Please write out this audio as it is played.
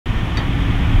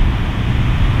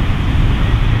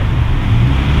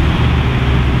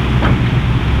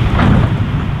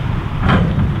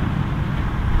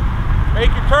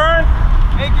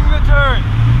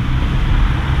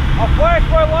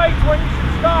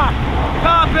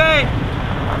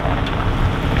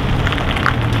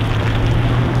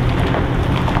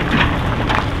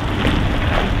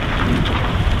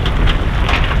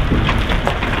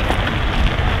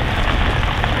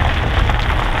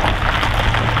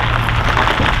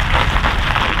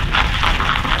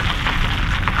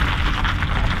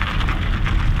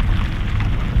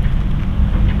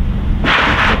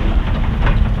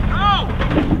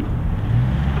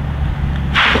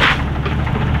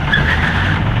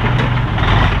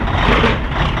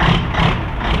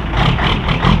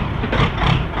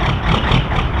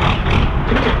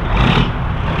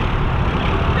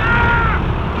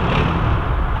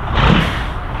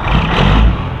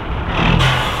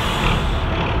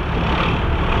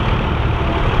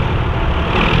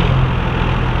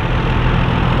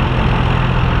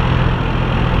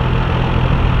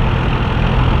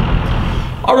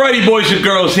Alrighty, boys and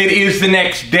girls, it is the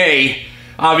next day.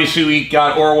 Obviously, we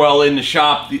got Orwell in the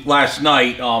shop last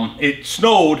night. It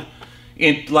snowed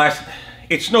last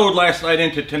night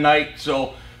into tonight,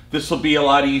 so this will be a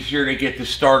lot easier to get the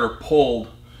starter pulled.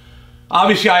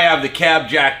 Obviously, I have the cab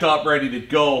jacked up, ready to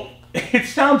go. It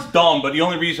sounds dumb, but the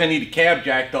only reason I need the cab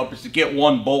jacked up is to get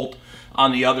one bolt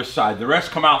on the other side. The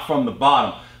rest come out from the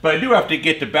bottom. But I do have to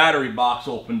get the battery box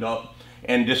opened up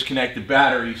and disconnect the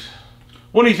batteries.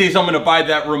 One of these days I'm going to buy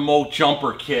that remote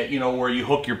jumper kit, you know, where you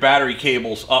hook your battery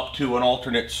cables up to an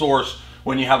alternate source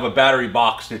when you have a battery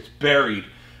box that's buried.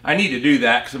 I need to do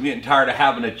that because I'm getting tired of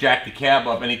having to jack the cab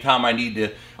up anytime I need to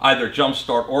either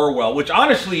jumpstart Orwell, which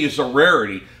honestly is a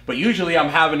rarity, but usually I'm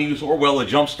having to use Orwell to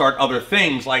jumpstart other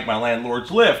things like my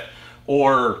landlord's lift,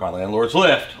 or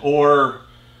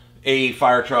a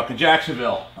fire truck in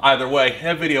Jacksonville. Either way,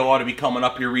 that video ought to be coming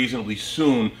up here reasonably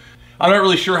soon. I'm not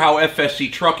really sure how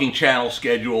FSC Trucking channel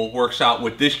schedule works out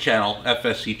with this channel,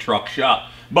 FSC Truck Shop,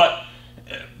 but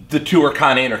the two are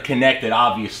kind of interconnected,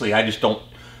 obviously. I just don't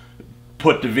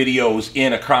put the videos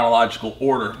in a chronological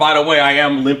order. By the way, I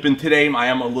am limping today. I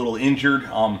am a little injured.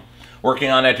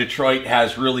 Working on that Detroit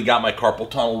has really got my carpal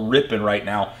tunnel ripping right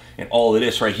now, and all of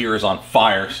this right here is on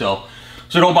fire. So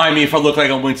don't mind me if I look like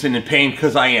I'm wincing in pain,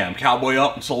 because I am. Cowboy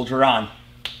up and soldier on.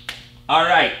 All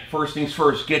right, first things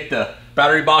first, get the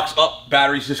battery box up,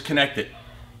 batteries disconnected.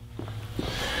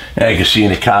 Yeah, you can see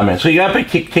in the comments. So you gotta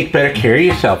take better care of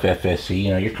yourself, FSC. You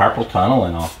know, your carpal tunnel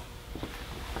and all.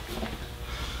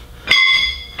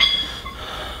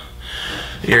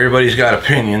 Everybody's got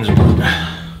opinions about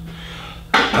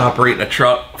operating a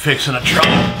truck, fixing a truck,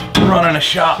 running a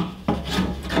shop.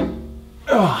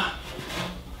 Oh,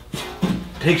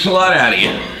 takes a lot out of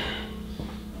you.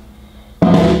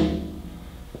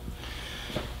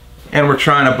 And we're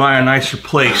trying to buy a nicer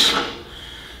place,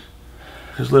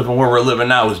 because living where we're living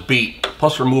now is beat.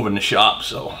 Plus we're moving the shop,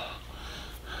 so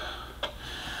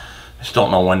just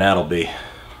don't know when that'll be.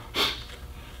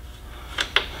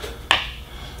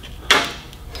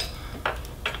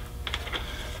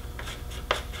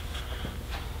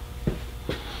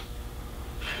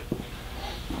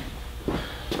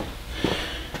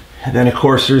 And then of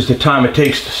course there's the time it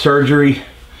takes to surgery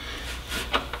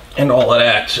and all of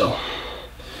that, so.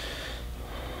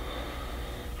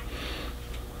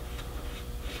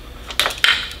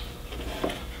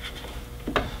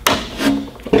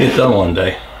 Get done one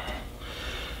day.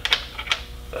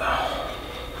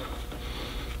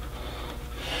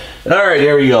 Alright,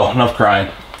 there we go. Enough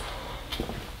crying.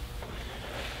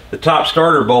 The top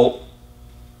starter bolt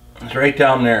is right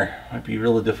down there. Might be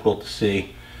really difficult to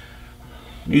see.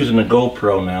 I'm using the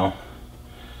GoPro now.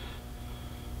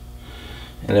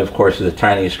 And of course the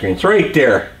tiniest screen. It's right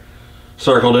there.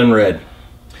 Circled in red.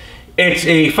 It's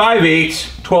a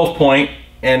 5/8 12 point,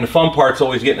 and the fun part's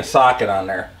always getting a socket on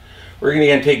there. We're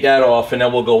going to take that off, and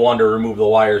then we'll go under, remove the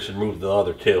wires, and remove the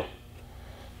other two.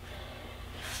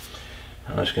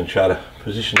 I'm just going to try to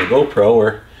position the GoPro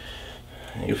where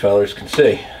you fellers can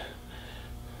see.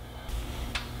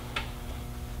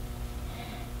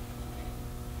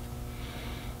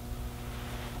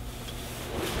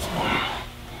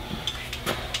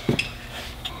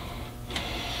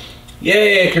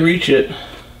 Yay, I can reach it.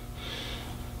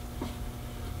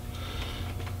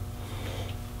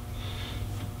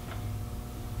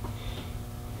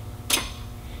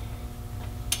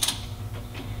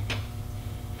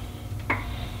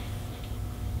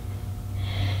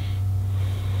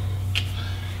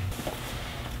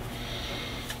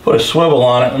 Put a swivel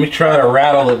on it. Let me try to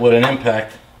rattle it with an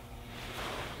impact.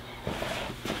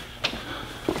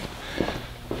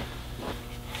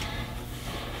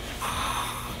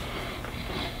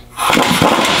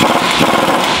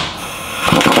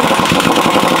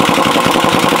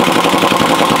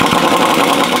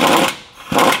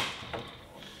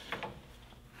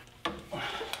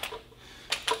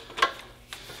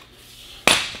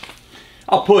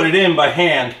 I'll put it in by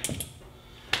hand,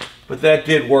 but that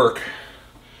did work.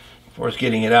 As far as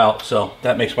getting it out, so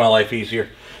that makes my life easier.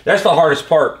 That's the hardest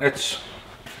part. That's,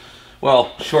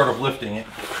 well, short of lifting it.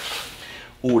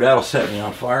 Ooh, that'll set me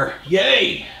on fire.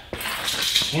 Yay!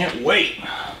 Can't wait.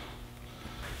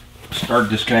 Start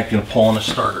disconnecting and pulling the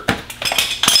starter.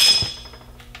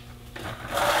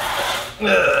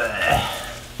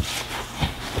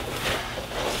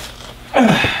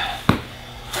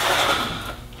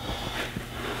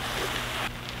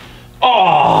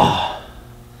 Oh!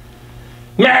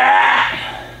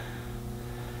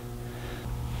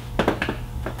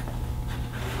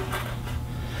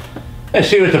 And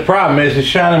see what the problem is, it's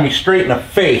shining me straight in the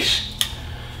face.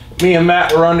 Me and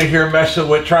Matt were under here messing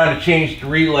with trying to change the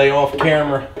relay off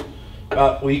camera.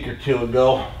 about a week or two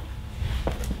ago.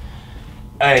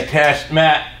 I tasked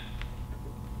Matt.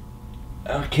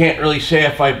 I can't really say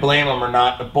if I blame him or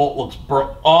not. The bolt looks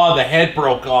broke. Oh, the head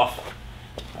broke off.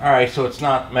 Alright, so it's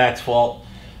not Matt's fault.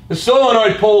 The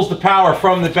solenoid pulls the power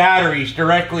from the batteries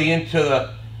directly into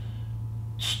the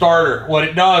starter. What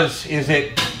it does is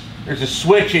there's a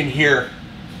switch in here.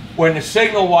 When the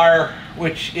signal wire,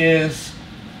 which is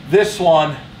this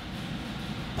one,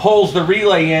 pulls the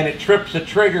relay in, it trips a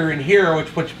trigger in here,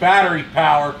 which puts battery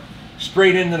power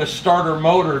straight into the starter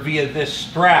motor via this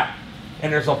strap.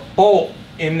 And there's a bolt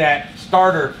in that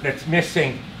starter that's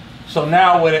missing. So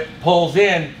now when it pulls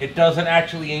in, it doesn't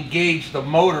actually engage the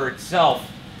motor itself.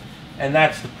 And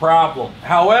that's the problem.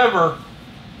 However,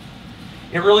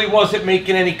 it really wasn't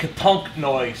making any ka-tunk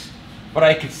noise. But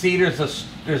I could see there's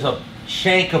a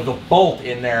shank of the bolt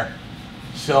in there.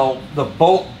 So the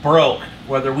bolt broke.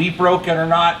 Whether we broke it or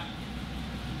not,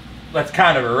 that's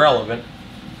kind of irrelevant.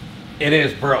 It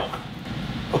is broke.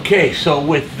 Okay, so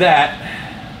with that,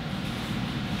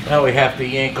 now we have to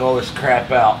yank all this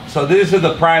crap out. So these are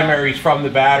the primaries from the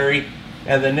battery,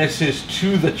 and then this is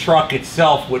to the truck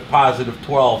itself with positive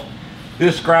 12.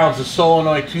 This grounds the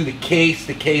solenoid to the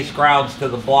case grounds to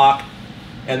the block,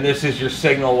 and this is your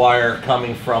signal wire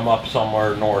coming from up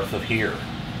somewhere north of here.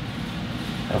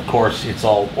 Of course, it's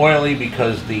all oily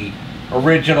because the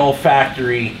original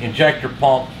factory injector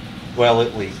pump, well,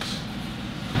 it leaks.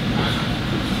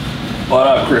 A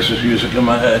lot of Christmas music in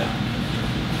my head.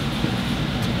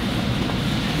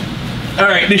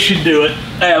 Alright, this should do it.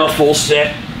 I have a full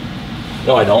set.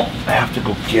 No, I don't. I have to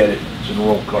go get it. It's in the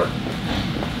roll cart.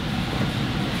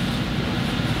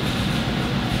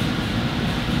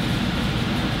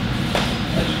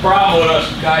 That's the problem with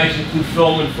us guys that do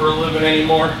filming for a living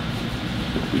anymore.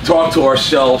 We talk to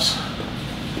ourselves.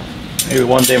 Maybe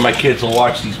one day my kids will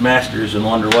watch these masters and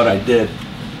wonder what I did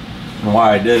and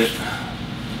why I did it.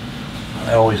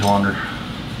 I always wonder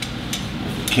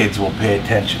if the kids will pay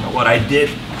attention to what I did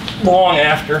long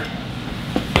after.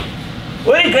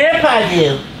 What did Grandpa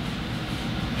do?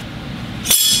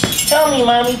 Tell me,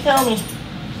 Mommy, tell me.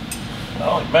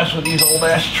 Well, he messed with these old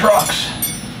ass trucks.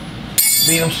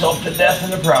 Beat himself to death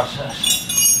in the process.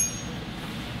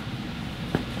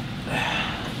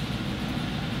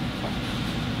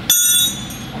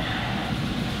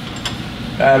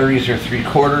 Batteries are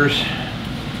 3/4.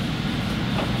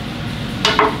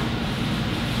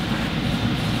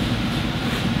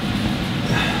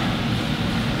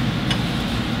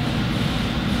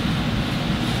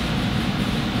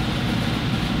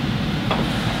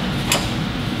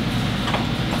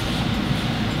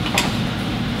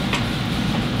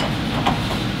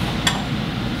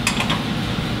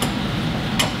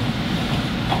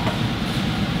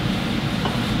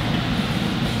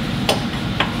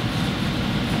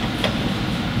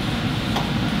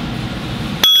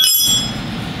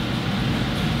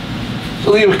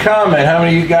 Leave a comment. How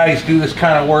many of you guys do this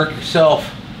kind of work yourself?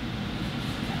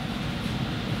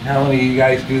 How many of you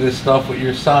guys do this stuff with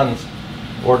your sons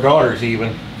or daughters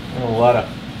even? You know, a lot of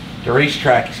the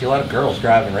racetrack, you see a lot of girls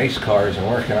driving race cars and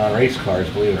working on race cars,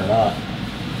 believe it or not.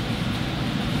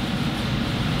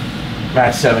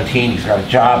 Matt's 17, he's got a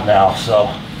job now, so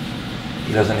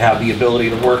he doesn't have the ability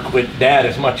to work with Dad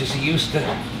as much as he used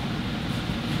to.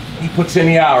 He puts in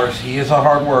the hours. He is a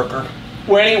hard worker.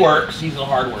 When he works, he's a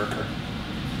hard worker.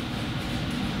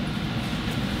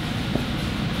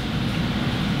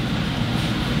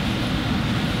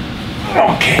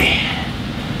 Okay.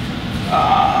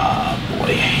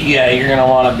 Boy. Yeah, you're gonna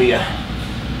want to be a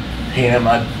pain in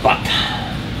my butt.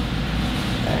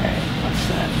 Alright, what's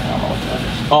that? I don't know what that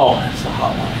is. Oh, that's the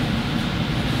hotline.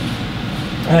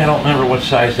 I don't remember what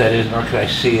size that is, nor can I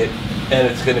see it. And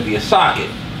it's gonna be a socket,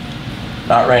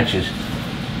 not wrenches.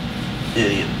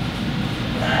 Idiot.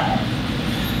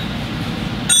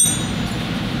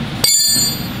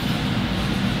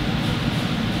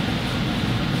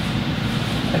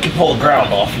 I can pull the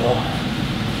ground off though.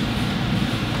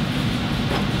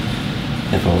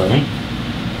 If it'll let me.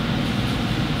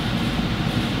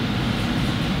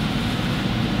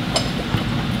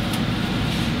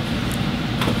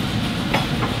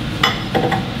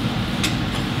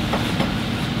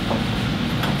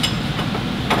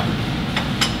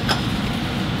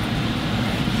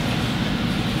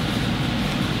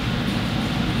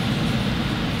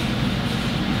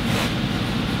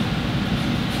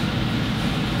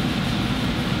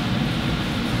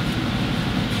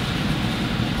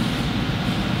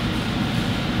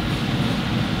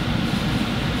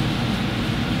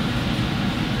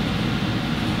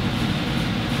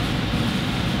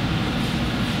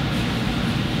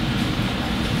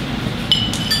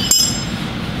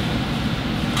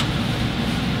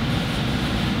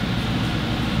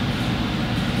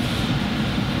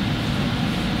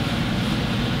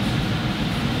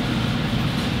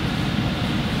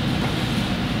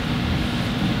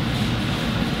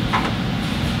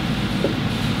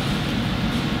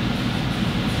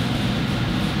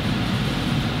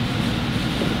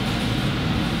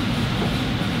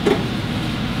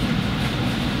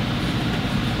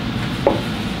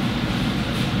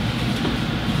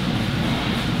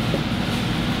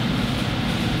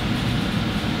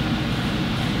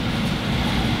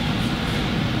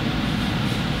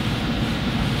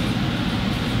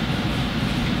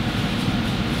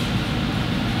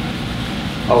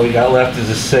 All we got left is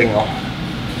a signal.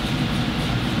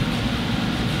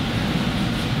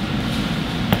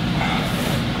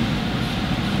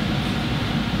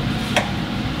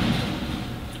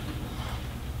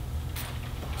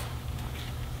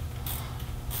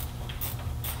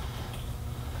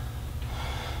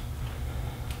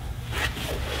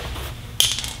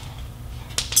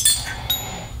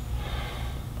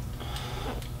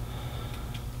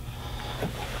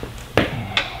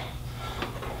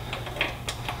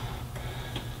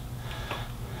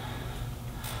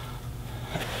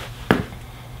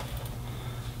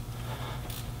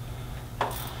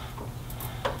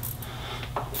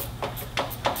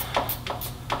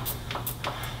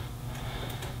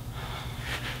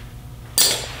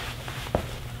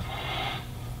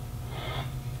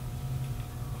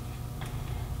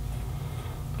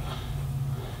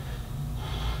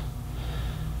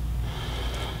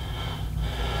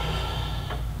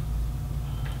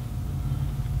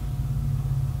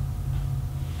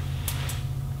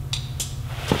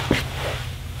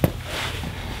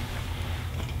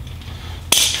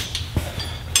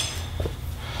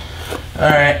 All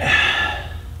right.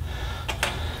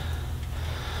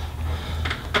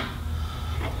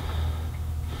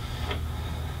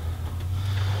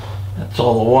 That's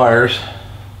all the wires.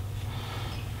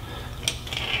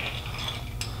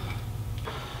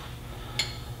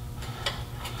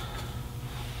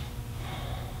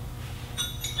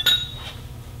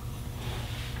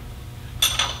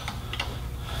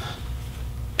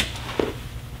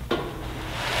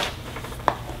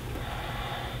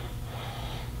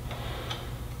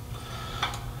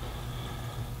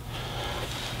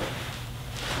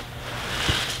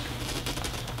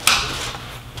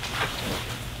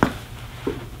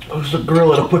 Who's the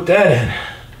gorilla to put that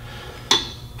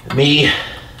in? Me.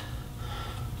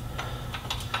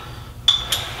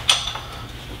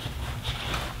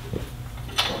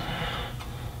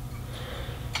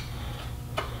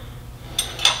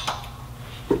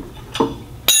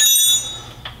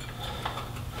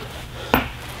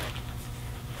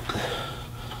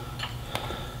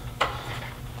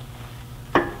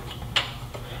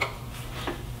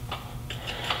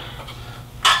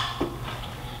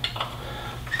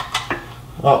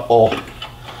 Uh-oh.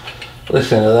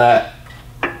 Listen to that.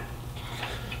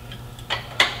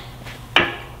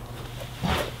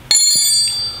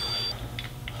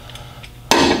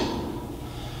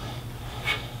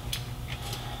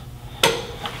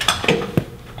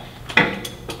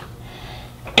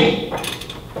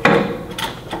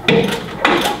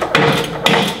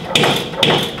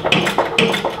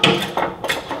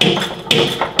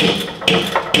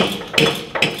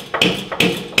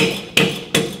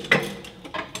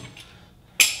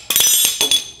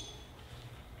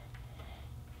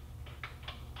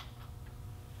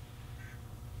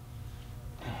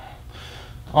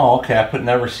 Oh, okay, I put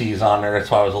never sees on there, that's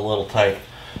why I was a little tight.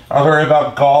 I was worried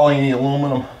about galling the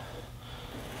aluminum,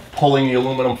 pulling the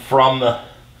aluminum from the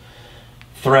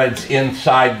threads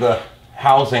inside the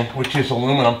housing, which is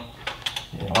aluminum.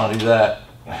 You don't want to do that.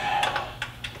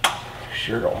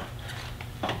 Sure don't.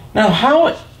 Now, how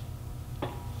it...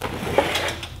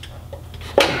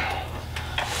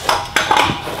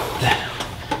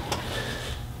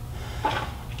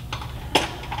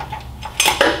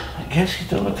 I guess you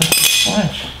do it with the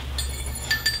flash.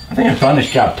 I think I've done this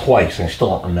job twice and I still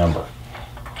don't remember.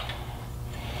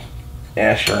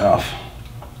 Yeah, sure enough.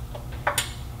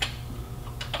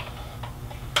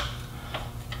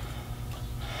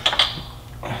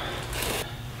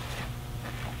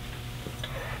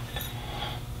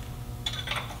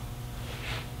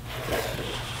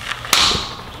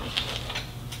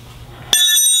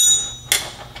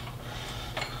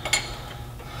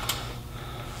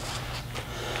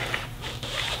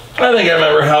 I think I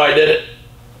remember how I did it.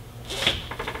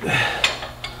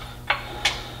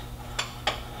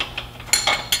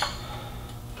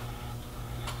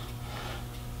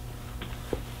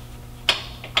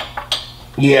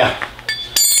 Yeah.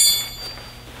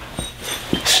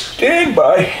 Stand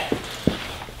by.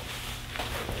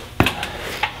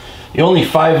 The only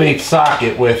 5/8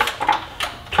 socket with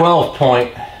 12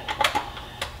 point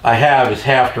I have is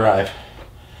half drive.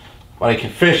 But I can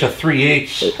fish a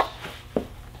 3/8.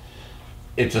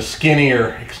 It's a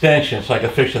skinnier extension, so I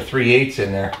can fish a 3/8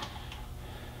 in there.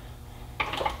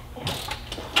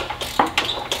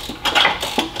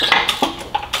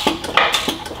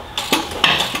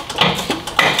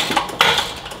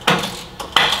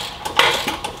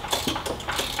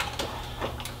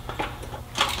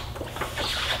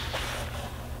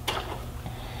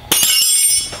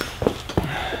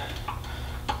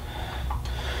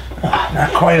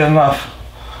 Not quite enough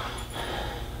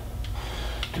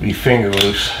to to be finger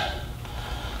loose.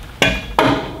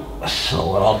 So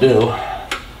what I'll do,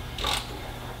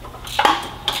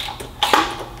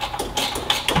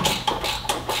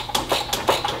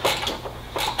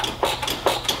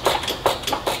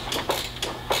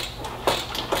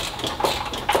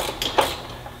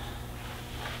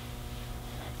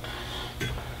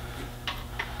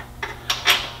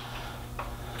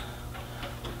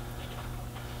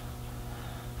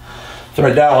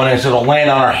 thread that one in so it'll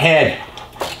land on our head.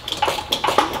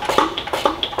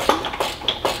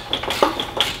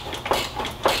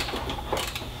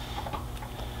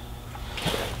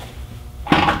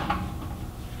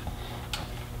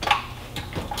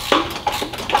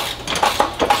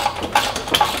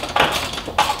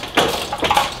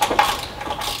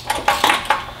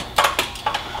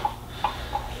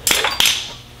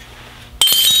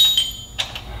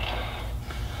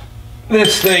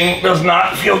 This thing does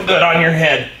not feel good on your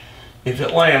head if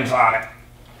it lands on it.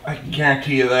 I can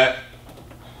guarantee you that.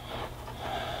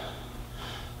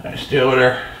 Alright, stay over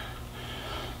there.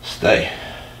 Stay.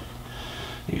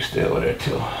 You stay over there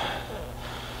too.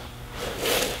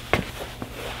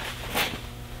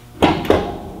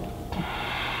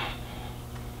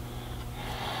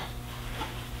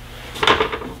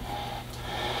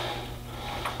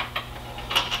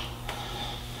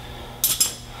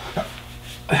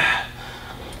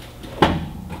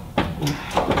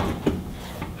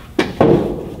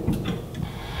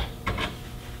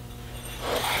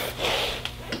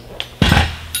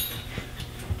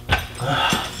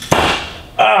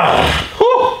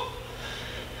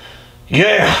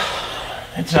 Yeah,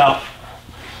 it's out.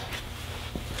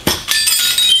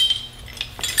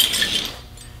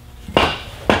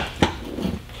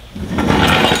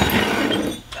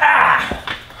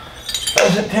 Ah,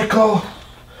 doesn't tickle.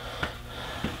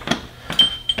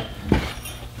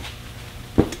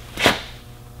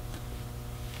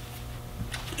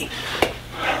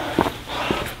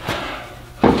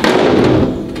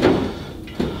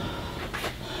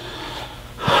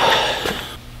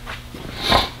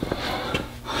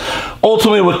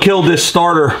 Ultimately, what killed this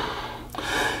starter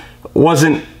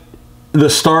wasn't the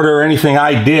starter or anything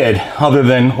I did other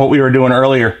than what we were doing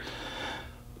earlier.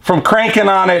 From cranking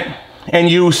on it and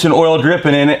use and oil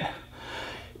dripping in it,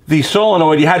 the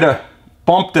solenoid, you had to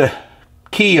bump the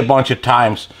key a bunch of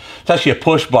times. It's actually a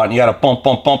push button. You got to bump,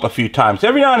 bump, bump a few times.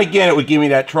 Every now and again, it would give me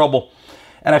that trouble.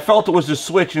 And I felt it was the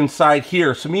switch inside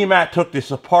here. So me and Matt took this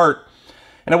apart,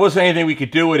 and there wasn't anything we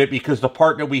could do with it because the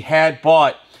part that we had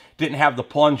bought didn't have the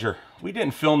plunger. We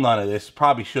didn't film none of this,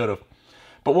 probably should have.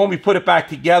 But when we put it back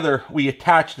together, we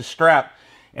attached the strap,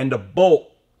 and the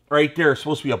bolt right there is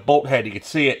supposed to be a bolt head. You can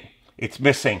see it. It's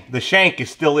missing. The shank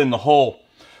is still in the hole.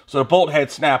 So the bolt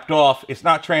head snapped off. It's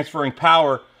not transferring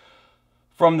power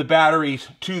from the batteries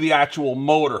to the actual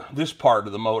motor, this part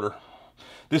of the motor.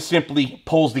 This simply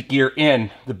pulls the gear in,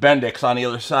 the Bendix on the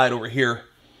other side over here.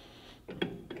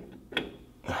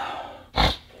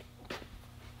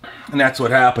 And that's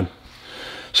what happened.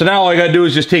 So now all I gotta do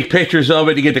is just take pictures of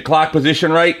it to get the clock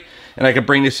position right, and I can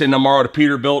bring this in tomorrow to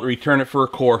Peterbilt, return it for a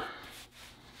core.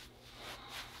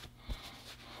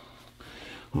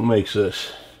 Who makes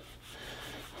this?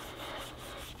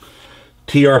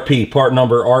 TRP, part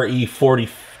number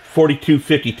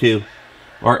RE4252.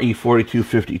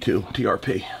 RE4252,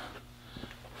 TRP.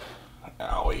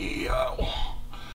 Now we